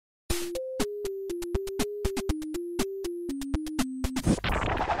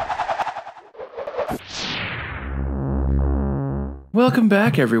Welcome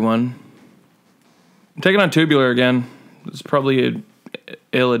back, everyone. I'm taking on Tubular again. It's probably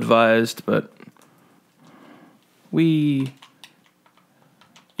ill-advised, but we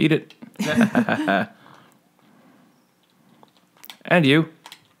eat it. And you.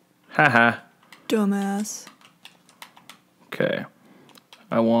 Haha. Dumbass. Okay.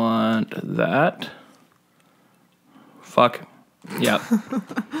 I want that. Fuck. Yep.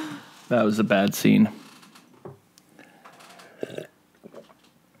 That was a bad scene.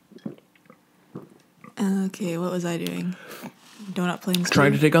 Okay, what was I doing? Donut planes.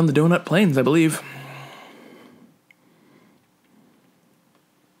 Trying to take on the donut planes, I believe.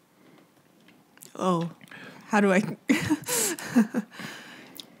 Oh, how do I?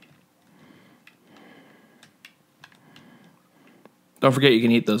 Don't forget you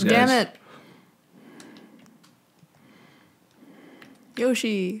can eat those guys. Damn it,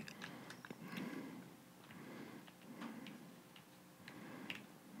 Yoshi.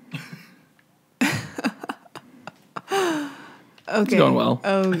 Okay. It's going well.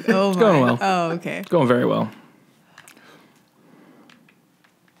 Oh, It's my. going well. Oh, okay. It's going very well.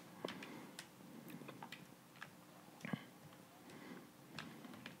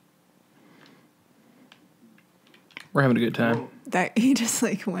 We're having a good time. That he just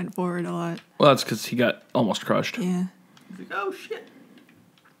like went forward a lot. Well, that's because he got almost crushed. Yeah. He's like, oh shit.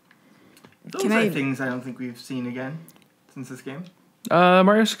 Those Can are I- things I don't think we've seen again since this game.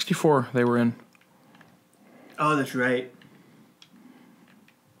 Mario 64, they were in. Oh, that's right.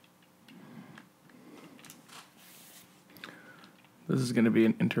 This is going to be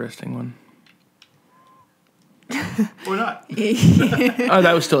an interesting one. Or not, Oh,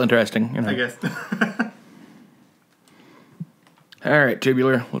 that was still interesting. You know. I guess. All right,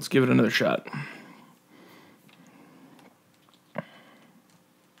 Tubular, let's give it another shot.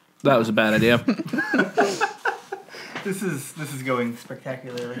 That was a bad idea. This is going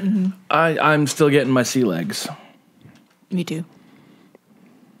spectacularly. Mm-hmm. I'm still getting my sea legs. Me too.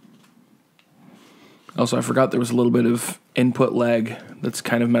 Also, I forgot there was a little bit of input lag that's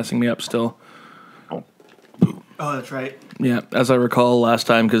kind of messing me up still. Oh, that's right. Yeah, as I recall last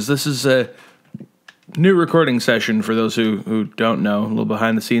time, because this is a new recording session for those who don't know, a little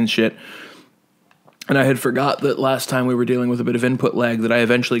behind-the-scenes shit. And I had forgot that last time we were dealing with a bit of input lag that I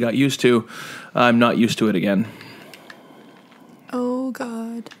eventually got used to. I'm not used to it again. Oh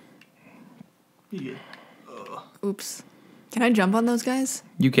God. You Oops. Can I jump on those guys?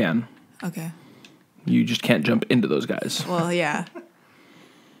 You can. Okay. You just can't jump into those guys. Well, yeah.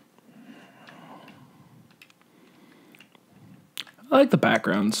 I like the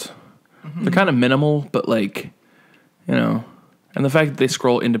backgrounds. They're kind of minimal, but like, you know, and the fact that they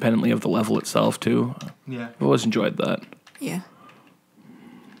scroll independently of the level itself too. Yeah. I've always enjoyed that. Yeah.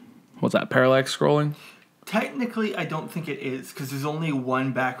 What's that, parallax scrolling? Technically, I don't think it is, because there's only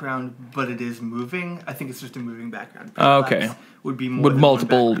one background, but it is moving. I think it's just a moving background. Okay. Parallax would be more With than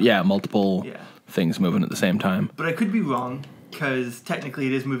multiple, one background. multiple Yeah. things moving at the same time. But I could be wrong, because technically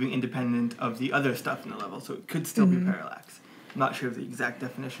it is moving independent of the other stuff in the level, so it could still be parallax. I'm not sure of the exact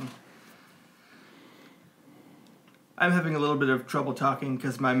definition. I'm having a little bit of trouble talking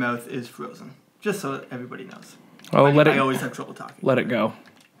because my mouth is frozen. Just so that everybody knows. Oh, I always have trouble talking. let it go.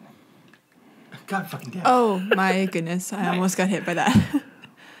 God fucking damn it. Oh my goodness! I almost got hit by that.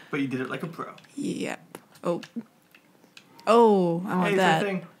 But you did it like a pro. Yep. Oh. Oh, I want Hey, that.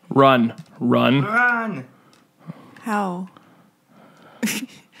 thing. Run. Run! How?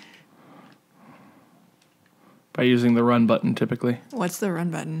 By using the run button, typically. What's the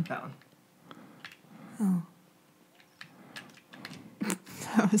run button? That one. Oh.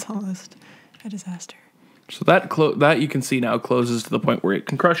 That was almost a disaster. So that you can see now closes to the point where it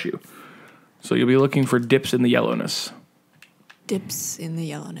can crush you. So you'll be looking for dips in the yellowness. Dips in the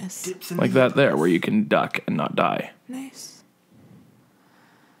yellowness. Dips in Like the that there, where you can duck and not die. Nice.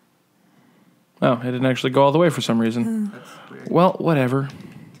 Oh, it didn't actually go all the way for some reason. That's weird. Well, whatever.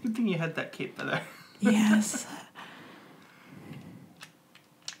 It's a good thing you had that cape there. Yes.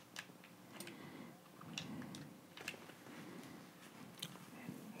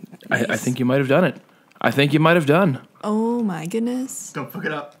 I think you might have done it. I think you might have done. Oh my goodness. Don't fuck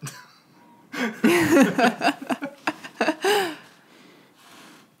it up.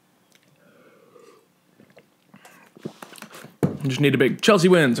 You just need a big Chelsea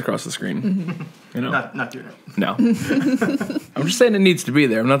wins across the screen. You know? Not doing it. No. I'm just saying it needs to be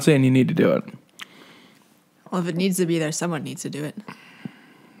there. I'm not saying you need to do it. Well, if it needs to be there, someone needs to do it.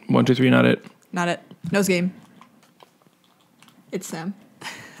 1, 2, 3, not it. Not it. Nose game. It's Sam.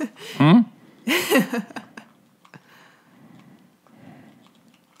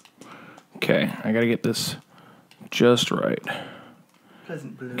 Okay, I gotta get this just right.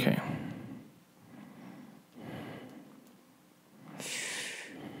 pleasant blue. Okay.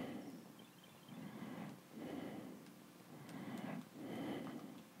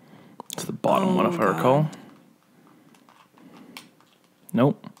 It's the bottom one, if I recall.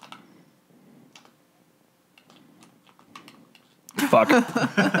 Nope. Fuck.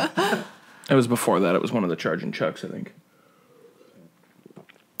 It was before that. It was one of the charging chucks, I think.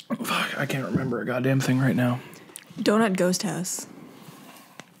 Fuck, I can't remember a goddamn thing right now. Donut Ghost House.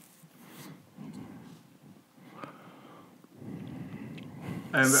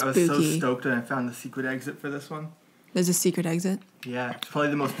 I remember I was so Spooky. stoked when I found the secret exit for this one. There's a secret exit. Yeah, it's probably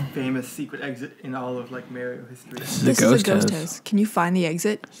the most famous secret exit in all of like Mario history. This is This a is ghost a ghost house. house. Can you find the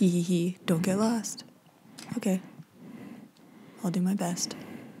exit? He. Don't get lost. Okay. I'll do my best.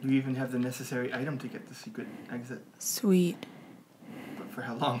 You even have the necessary item to get the secret exit. Sweet. But for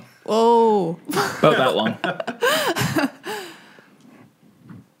how long? Whoa. About that long.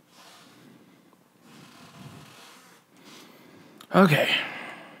 Okay.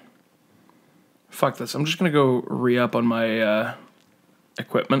 Fuck this. I'm just going to go re-up on my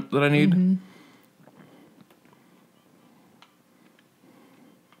equipment that I need.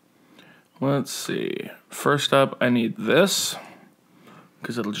 Let's see. First up, I need this,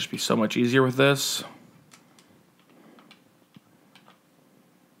 because it'll just be so much easier with this.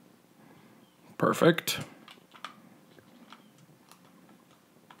 Perfect.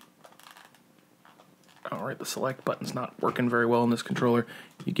 All right, the select button's not working very well on this controller.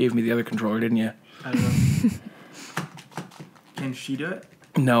 You gave me the other controller, didn't you? I don't know. Can she do it?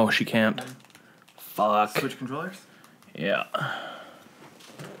 No, she can't. Fuck. Switch controllers? Yeah.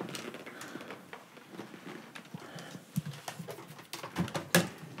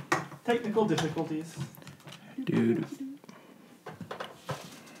 Technical difficulties. Dude.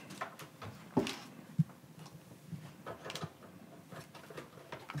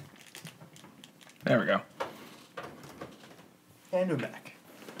 There we go. And we're back.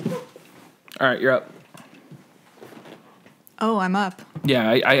 All right, you're up. Oh, I'm up. Yeah,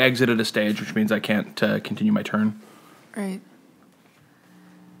 I exited a stage, which means I can't continue my turn. Right.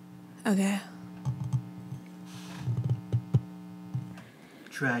 Okay.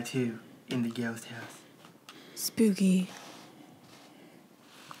 Try 2 in the ghost house. Spooky.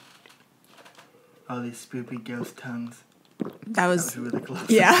 All these spooky ghost tongues. That That was. was really close.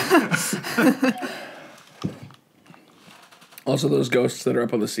 Yeah. Also, those ghosts that are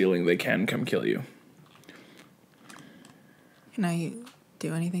up on the ceiling, they can come kill you. Can I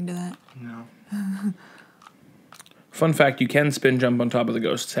do anything to that? No. Fun fact, you can spin jump on top of the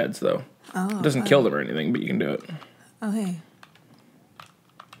ghosts' heads, though. Oh. It doesn't kill them or anything, but you can do it. Oh, hey.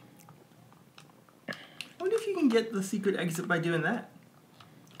 I wonder if you can get the secret exit by doing that.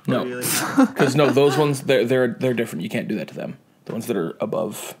 No. Really? Because, no, those ones, they're different. You can't do that to them. The ones that are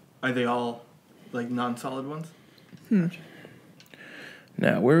above. Are they all like non-solid ones?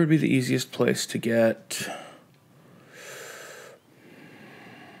 Now, where would be the easiest place to get...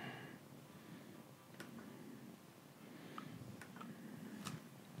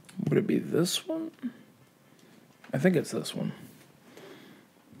 Would it be this one? I think it's this one.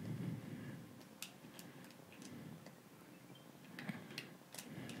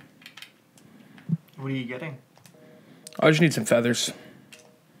 What are you getting? I just need some feathers.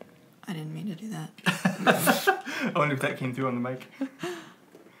 I didn't mean to do that. I wonder if that came through on the mic.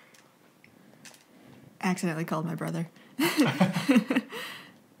 Accidentally called my brother.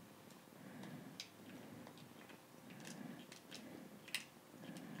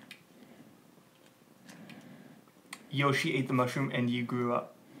 Yoshi ate the mushroom and you grew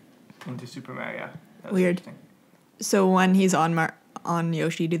up into Super Mario. That was Weird. interesting. So when he's on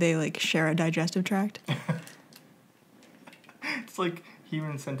Yoshi, do they like share a digestive tract? It's like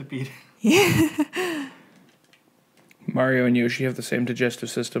human centipede. Mario and Yoshi have the same digestive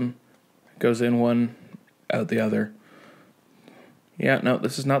system. Goes in one, out the other. Yeah, no,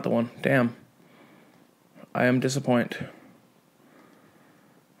 this is not the one. Damn. I am disappointed.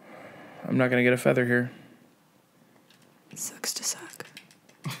 I'm not going to get a feather here. Sucks to suck.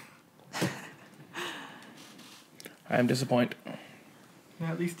 I am disappointed.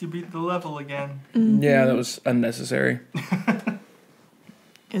 Yeah, at least you beat the level again. Yeah, that was unnecessary.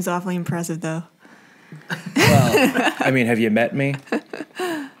 It was awfully impressive, though. Well, I mean, have you met me?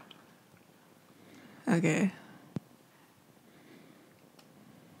 Okay.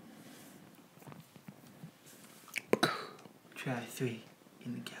 Try 3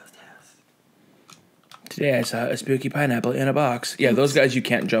 in the ghost house. Today I saw a spooky pineapple in a box. Yeah, those guys you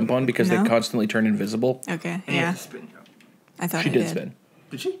can't jump on because No? they constantly turn invisible. Okay. And you Yeah. have to spin jump. I thought She I did spin.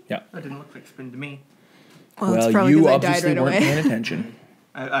 Did she? Yeah. That didn't look like spin to me. Well, it's Well, probably you because I died obviously right weren't away. paying attention.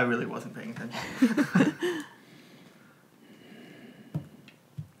 I really wasn't paying attention.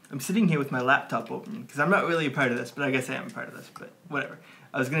 I'm sitting here with my laptop open because I'm not really a part of this, but I guess I am a part of this. But whatever.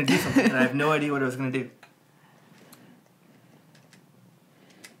 I was going to do something, and I have no idea what I was going to do.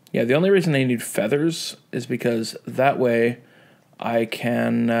 Yeah, the only reason I need feathers is because that way I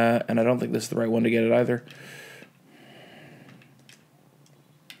can, and I don't think this is the right one to get it either.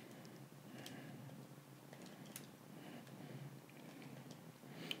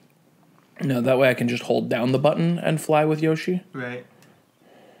 No, that way I can just hold down the button and fly with Yoshi. Right.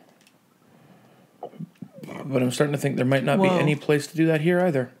 But I'm starting to think there might not be Whoa. any place to do that here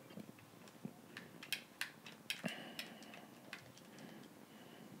either.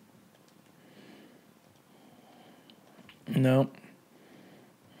 No.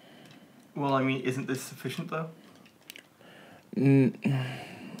 Well, I mean, isn't this sufficient, though?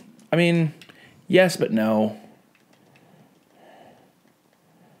 I mean, yes, but no.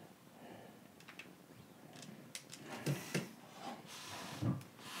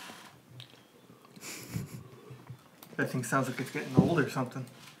 That thing sounds like it's getting old or something.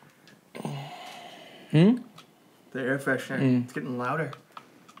 Hmm? The air freshener, it's getting louder.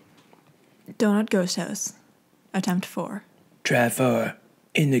 Donut Ghost House. Attempt 4. Try 4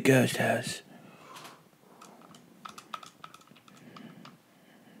 in the ghost house.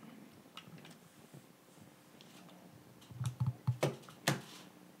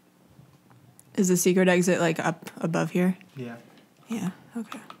 Is the secret exit like up above here? Yeah. Yeah,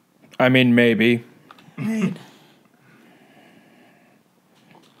 okay. I mean, maybe. Right.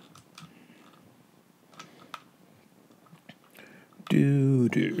 Do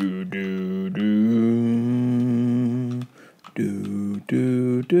do do do do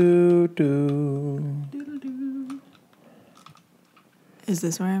do do do. Is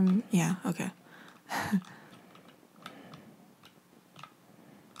this where I'm? Yeah, okay.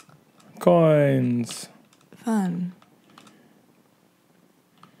 Coins. Fun.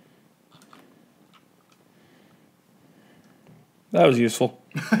 That was useful.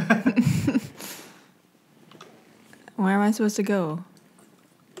 Where am I supposed to go?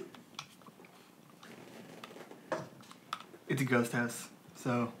 It's a ghost house,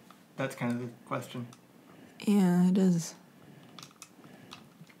 so that's kind of the question. Yeah, it is.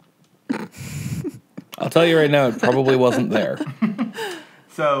 I'll tell you right now, it probably wasn't there.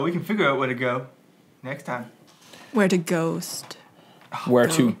 So we can figure out where to go next time. Where to ghost? Where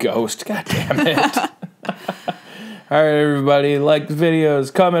to ghost? God damn it. All right, everybody, like the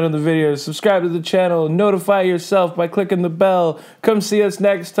videos, comment on the videos, subscribe to the channel, notify yourself by clicking the bell. Come see us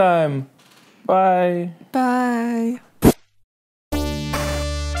next time. Bye. Bye.